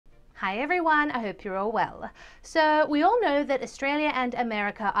Hi everyone, I hope you're all well. So we all know that Australia and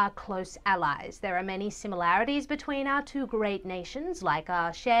America are close allies. There are many similarities between our two great nations, like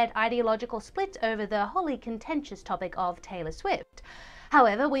our shared ideological split over the wholly contentious topic of Taylor Swift.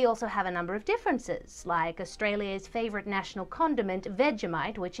 However, we also have a number of differences, like Australia's favourite national condiment,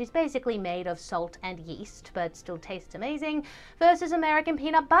 Vegemite, which is basically made of salt and yeast, but still tastes amazing, versus American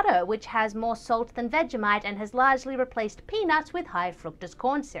peanut butter, which has more salt than Vegemite and has largely replaced peanuts with high fructose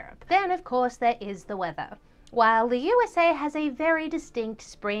corn syrup. Then, of course, there is the weather. While the USA has a very distinct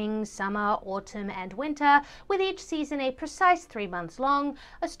spring, summer, autumn and winter, with each season a precise 3 months long,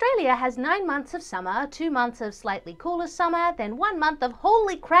 Australia has 9 months of summer, 2 months of slightly cooler summer, then 1 month of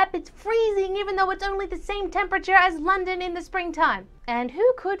holy crap, it's freezing even though it's only the same temperature as London in the springtime. And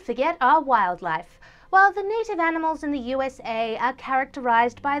who could forget our wildlife? While the native animals in the USA are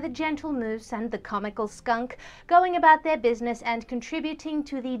characterized by the gentle moose and the comical skunk, going about their business and contributing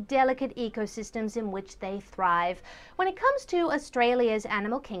to the delicate ecosystems in which they thrive, when it comes to Australia's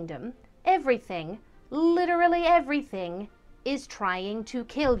animal kingdom, everything, literally everything, is trying to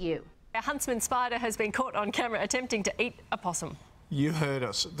kill you. A huntsman spider has been caught on camera attempting to eat a possum. You heard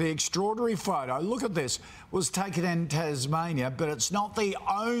us. The extraordinary photo, look at this, was taken in Tasmania, but it's not the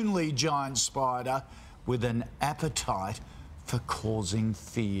only giant spider with an appetite for causing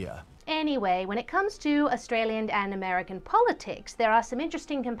fear. Anyway, when it comes to Australian and American politics, there are some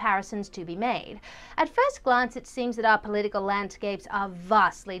interesting comparisons to be made. At first glance, it seems that our political landscapes are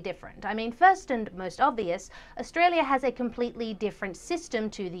vastly different. I mean, first and most obvious, Australia has a completely different system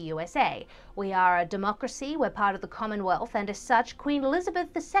to the USA. We are a democracy, we're part of the Commonwealth, and as such, Queen Elizabeth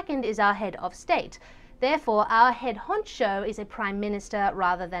II is our head of state. Therefore, our head honcho is a prime minister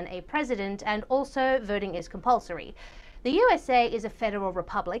rather than a president, and also voting is compulsory. The USA is a federal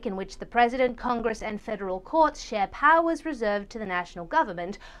republic in which the president, Congress and federal courts share powers reserved to the national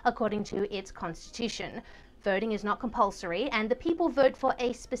government according to its constitution. Voting is not compulsory, and the people vote for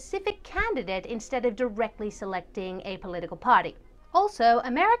a specific candidate instead of directly selecting a political party. Also,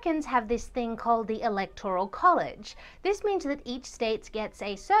 Americans have this thing called the Electoral College. This means that each state gets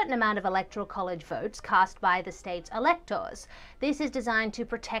a certain amount of Electoral College votes cast by the state's electors. This is designed to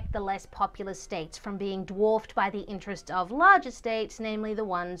protect the less populous states from being dwarfed by the interests of larger states, namely the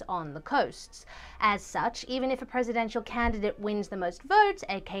ones on the coasts. As such, even if a presidential candidate wins the most votes,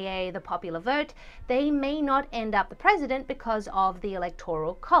 aka the popular vote, they may not end up the president because of the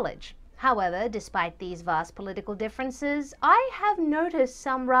Electoral College. However, despite these vast political differences, I have noticed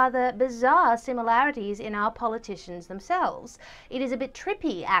some rather bizarre similarities in our politicians themselves. It is a bit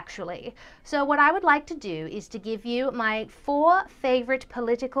trippy, actually. So what I would like to do is to give you my 4 favorite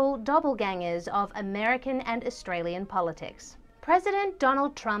political doppelgangers of American and Australian politics. President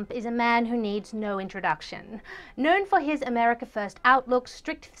Donald Trump is a man who needs no introduction. Known for his America First outlook,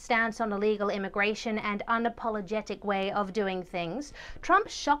 strict stance on illegal immigration, and unapologetic way of doing things, Trump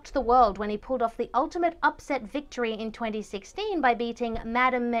shocked the world when he pulled off the ultimate upset victory in 2016 by beating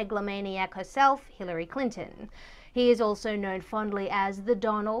Madam Megalomaniac herself, Hillary Clinton. He is also known fondly as the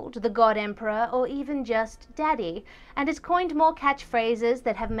Donald, the God Emperor, or even just Daddy, and has coined more catchphrases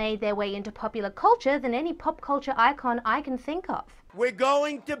that have made their way into popular culture than any pop culture icon I can think of. We're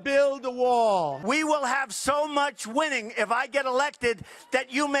going to build a wall. We will have so much winning if I get elected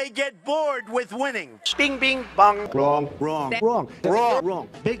that you may get bored with winning. Bing, bing, bong. Wrong, wrong, wrong, wrong, wrong.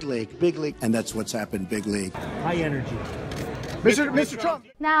 Big league, and that's what's happened, big league. High energy. Mr. Trump.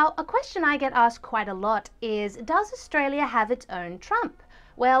 Now, a question I get asked quite a lot is, does Australia have its own Trump?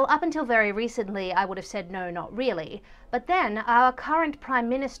 Well, up until very recently, I would have said no, not really. But then, our current Prime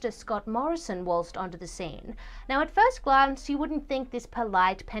Minister, Scott Morrison, waltzed onto the scene. Now, at first glance, you wouldn't think this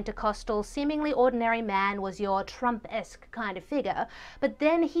polite, Pentecostal, seemingly ordinary man was your Trump-esque kind of figure, but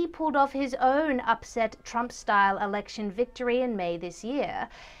then he pulled off his own upset Trump-style election victory in May this year.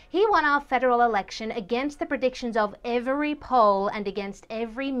 He won our federal election against the predictions of every poll and against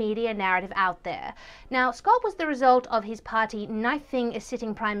every media narrative out there. Now, Scott was the result of his party knifing a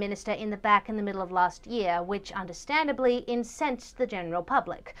sitting Prime Minister in the back in the middle of last year, which understandably incensed the general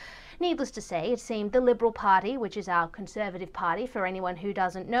public. Needless to say, it seemed the Liberal Party, which is our Conservative Party for anyone who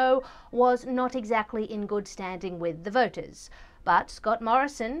doesn't know, was not exactly in good standing with the voters. But Scott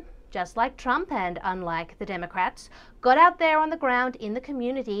Morrison, just like Trump and unlike the Democrats, got out there on the ground in the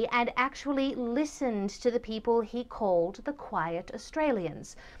community and actually listened to the people he called the quiet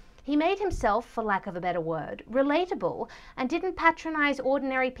Australians. He made himself, for lack of a better word, relatable, and didn't patronize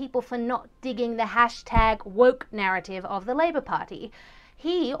ordinary people for not digging the hashtag woke narrative of the Labour Party.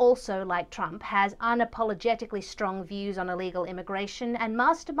 He also, like Trump, has unapologetically strong views on illegal immigration and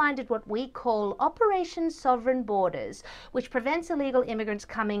masterminded what we call Operation Sovereign Borders, which prevents illegal immigrants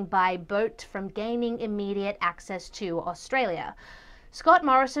coming by boat from gaining immediate access to Australia. Scott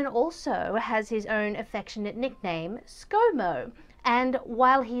Morrison also has his own affectionate nickname, ScoMo. And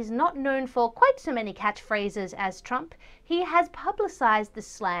while he's not known for quite so many catchphrases as Trump, he has publicised the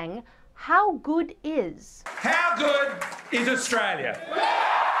slang, "How good is?" How good is Australia?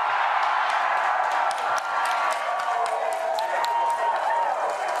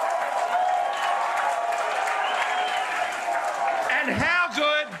 And how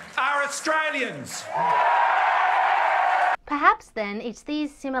good are Australians? Perhaps then it's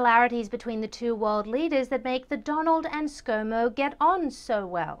these similarities between the two world leaders that make the Donald and ScoMo get on so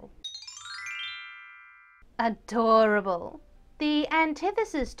well. Adorable. The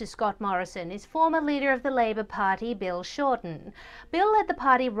antithesis to Scott Morrison is former leader of the Labour Party, Bill Shorten. Bill led the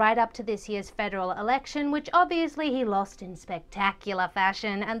party right up to this year's federal election, which obviously he lost in spectacular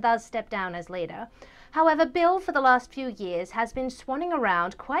fashion and thus stepped down as leader. However, Bill, for the last few years, has been swanning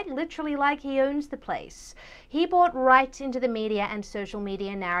around quite literally like he owns the place. He bought right into the media and social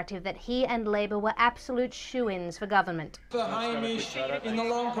media narrative that he and Labour were absolute shoo-ins for government. For Hamish in the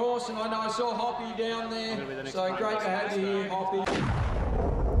long course, and I know I saw Hoppy down there, so great to have you here, Hoppy.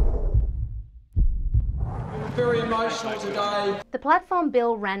 Very emotional today. The platform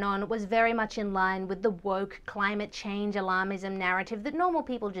Bill ran on was very much in line with the woke climate change alarmism narrative that normal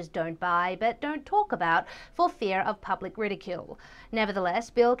people just don't buy but don't talk about for fear of public ridicule. Nevertheless,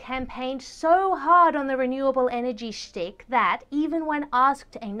 Bill campaigned so hard on the renewable energy shtick that, even when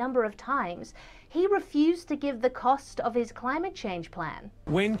asked a number of times, he refused to give the cost of his climate change plan.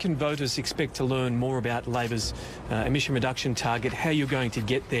 When can voters expect to learn more about Labor's emission reduction target, how you're going to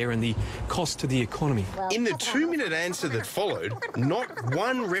get there and the cost to the economy? In the 2-minute answer that followed, not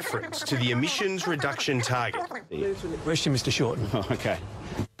one reference to the emissions reduction target. Question, Mr. Shorten. Okay.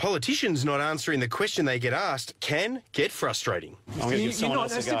 Politicians not answering the question they get asked can get frustrating. You're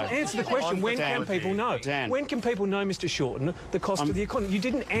not answer the question. When can people know? When can people know, Mr. Shorten, the cost of the economy? You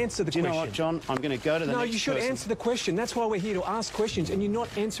didn't answer the question. Do you know what, John? I'm going to go to the next person. No, you should answer the question. That's why we're here to ask questions, and you're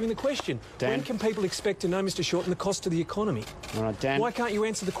not answering the question. Dan? When can people expect to know, Mr. Shorten, the cost of the economy? All right, Dan. Why can't you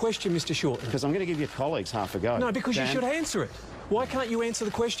answer the question, Mr. Shorten? Because I'm going to give your colleagues half a go. No, because Dan? you should answer it. Why can't you answer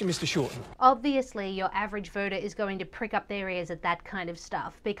the question, Mr. Shorten? Obviously, your average voter is going to prick up their ears at that kind of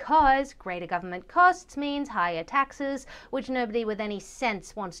stuff because greater government costs means higher taxes, which nobody with any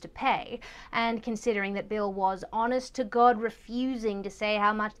sense wants to pay. And considering that Bill was honest to God refusing to say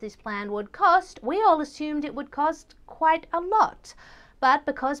how much this plan would cost, we all assumed it would cost quite a lot. But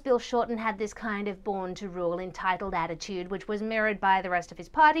because Bill Shorten had this kind of born-to-rule entitled attitude, which was mirrored by the rest of his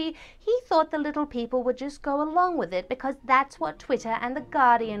party, he thought the little people would just go along with it because that's what Twitter and The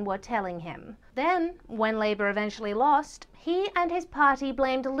Guardian were telling him. Then, when Labour eventually lost, he and his party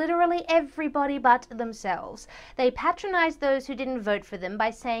blamed literally everybody but themselves. They patronised those who didn't vote for them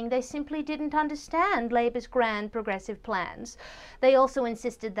by saying they simply didn't understand Labour's grand progressive plans. They also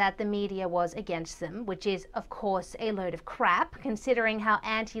insisted that the media was against them, which is, of course, a load of crap, considering how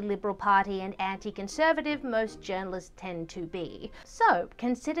anti-Liberal Party and anti-conservative most journalists tend to be. So,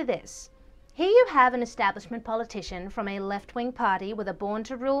 consider this. Here you have an establishment politician from a left-wing party with a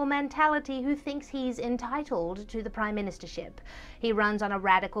born-to-rule mentality who thinks he's entitled to the prime ministership. He runs on a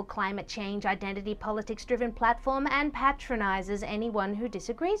radical climate change, identity politics-driven platform and patronizes anyone who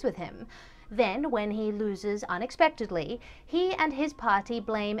disagrees with him. Then, when he loses unexpectedly, he and his party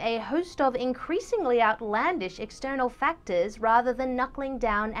blame a host of increasingly outlandish external factors rather than knuckling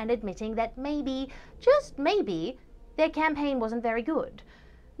down and admitting that maybe, just maybe, their campaign wasn't very good.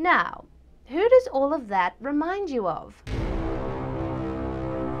 Now, who does all of that remind you of?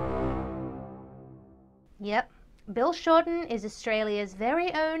 Yep. Bill Shorten is Australia's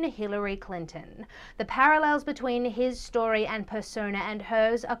very own Hillary Clinton. The parallels between his story and persona and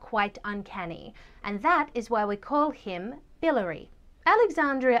hers are quite uncanny, and that is why we call him Billary.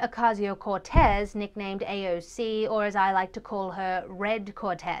 Alexandria Ocasio-Cortez, nicknamed AOC, or as I like to call her, Red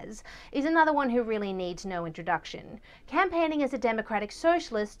Cortez, is another one who really needs no introduction. Campaigning as a democratic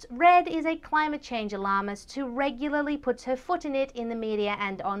socialist, Red is a climate change alarmist who regularly puts her foot in it in the media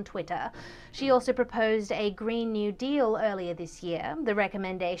and on Twitter. She also proposed a Green New Deal earlier this year, the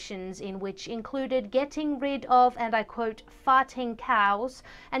recommendations in which included getting rid of, and I quote, farting cows,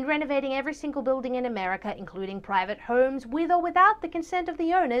 and renovating every single building in America, including private homes, with or without the consent of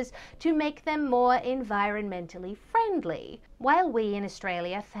the owners to make them more environmentally friendly. While we in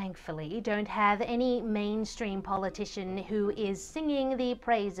Australia, thankfully, don't have any mainstream politician who is singing the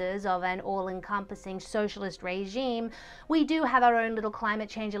praises of an all-encompassing socialist regime, we do have our own little climate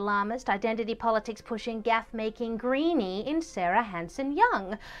change alarmist, identity politics pushing, gaff-making greenie in Sarah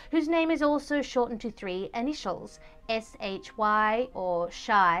Hanson-Young, whose name is also shortened to 3 initials. SHY, or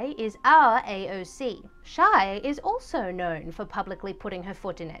Shy, is our AOC. Shy is also known for publicly putting her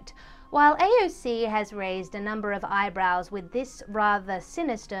foot in it. While AOC has raised a number of eyebrows with this rather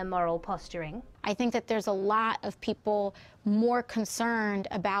sinister moral posturing, I think that there's a lot of people more concerned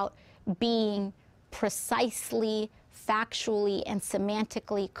about being precisely, factually, and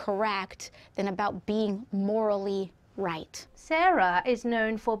semantically correct than about being morally right. Sarah is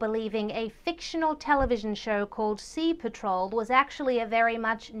known for believing a fictional television show called Sea Patrol was actually a very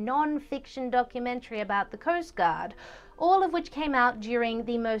much non-fiction documentary about the Coast Guard, all of which came out during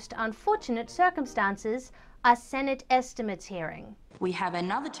the most unfortunate circumstances, a Senate estimates hearing. We have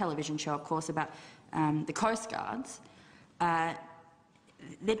another television show, of course, about the Coast Guards.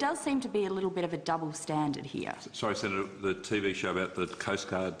 There does seem to be a little bit of a double standard here. Sorry, Senator, the TV show about the Coast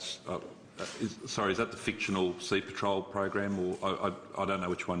Guards, is that the fictional Sea Patrol program, or I don't know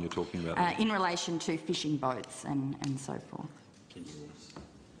which one you're talking about? In relation to fishing boats and so forth.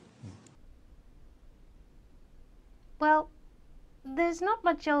 Well, there's not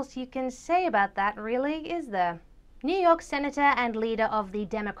much else you can say about that, really, is there? New York Senator and leader of the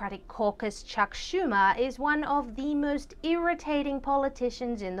Democratic caucus, Chuck Schumer, is one of the most irritating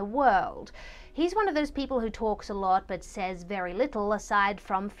politicians in the world. He's one of those people who talks a lot but says very little aside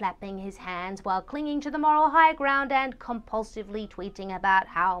from flapping his hands while clinging to the moral high ground and compulsively tweeting about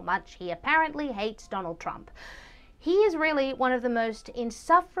how much he apparently hates Donald Trump. He is really one of the most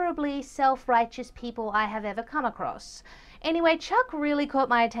insufferably self-righteous people I have ever come across. Anyway, Chuck really caught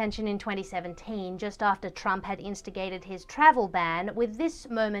my attention in 2017, just after Trump had instigated his travel ban, with this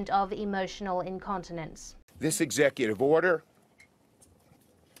moment of emotional incontinence. This executive order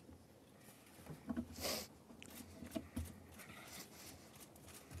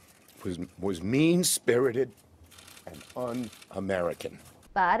was mean-spirited and un-American.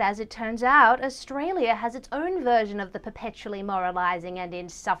 But as it turns out, Australia has its own version of the perpetually moralising and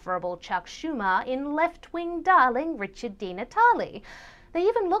insufferable Chuck Schumer in left-wing darling Richard Di Natale. They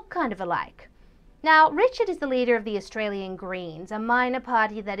even look kind of alike. Now, Richard is the leader of the Australian Greens, a minor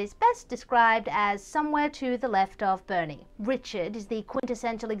party that is best described as somewhere to the left of Bernie. Richard is the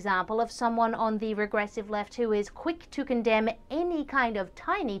quintessential example of someone on the regressive left who is quick to condemn any kind of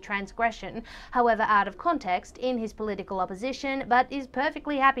tiny transgression, however out of context, in his political opposition, but is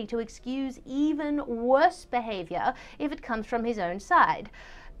perfectly happy to excuse even worse behaviour if it comes from his own side.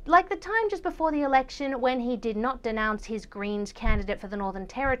 Like the time just before the election when he did not denounce his Greens candidate for the Northern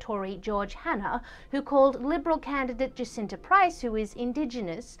Territory, George Hanna, who called Liberal candidate Jacinta Price, who is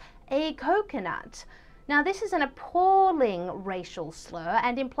Indigenous, a coconut. Now, this is an appalling racial slur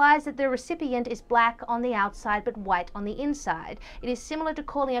and implies that the recipient is black on the outside but white on the inside. It is similar to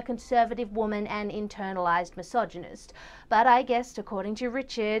calling a conservative woman an internalized misogynist. But I guess, according to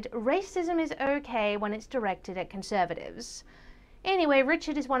Richard, racism is okay when it's directed at conservatives. Anyway,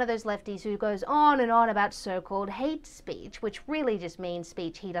 Richard is one of those lefties who goes on and on about so-called hate speech, which really just means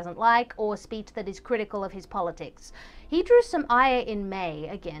speech he doesn't like or speech that is critical of his politics. He drew some ire in May,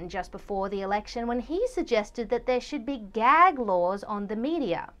 again just before the election, when he suggested that there should be gag laws on the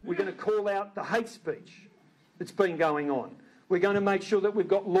media. We're going to call out the hate speech that's been going on. We're going to make sure that we've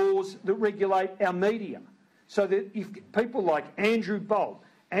got laws that regulate our media, so that if people like Andrew Bolt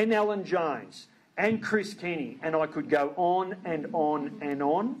and Alan Jones and Chris Kenny, and I could go on and on and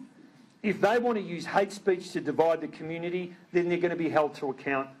on, if they want to use hate speech to divide the community, then they're going to be held to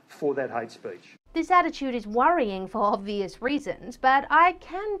account for that hate speech. This attitude is worrying for obvious reasons, but I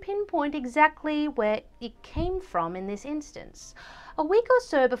can pinpoint exactly where it came from in this instance. A week or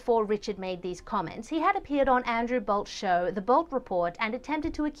so before Richard made these comments, he had appeared on Andrew Bolt's show, The Bolt Report, and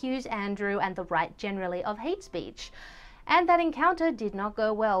attempted to accuse Andrew and the right generally of hate speech. And that encounter did not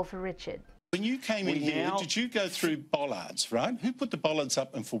go well for Richard. When you came in here, did you go through bollards, right? Who put the bollards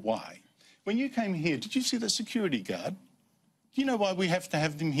up and for why? When you came here, did you see the security guard? Do you know why we have to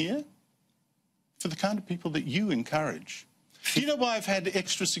have them here? For the kind of people that you encourage. Do you know why I've had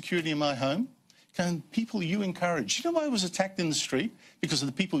extra security in my home? Kind of people you encourage. Do you know why I was attacked in the street? Because of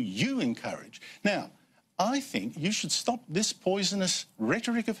the people you encourage. Now, I think you should stop this poisonous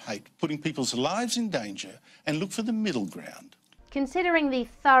rhetoric of hate, putting people's lives in danger, and look for the middle ground. Considering the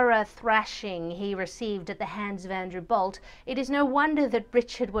thorough thrashing he received at the hands of Andrew Bolt, it is no wonder that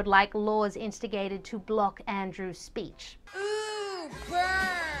Richard would like laws instigated to block Andrew's speech. Ooh,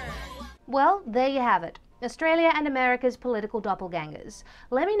 burn! Well, there you have it. Australia and America's political doppelgangers.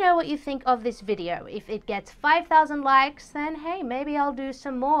 Let me know what you think of this video. If it gets 5,000 likes, then hey, maybe I'll do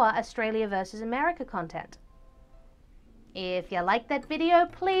some more Australia versus America content. If you liked that video,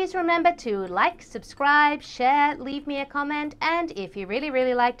 please remember to like, subscribe, share, leave me a comment, and if you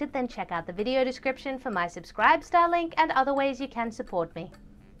really liked it, then check out the video description for my subscribe star link and other ways you can support me.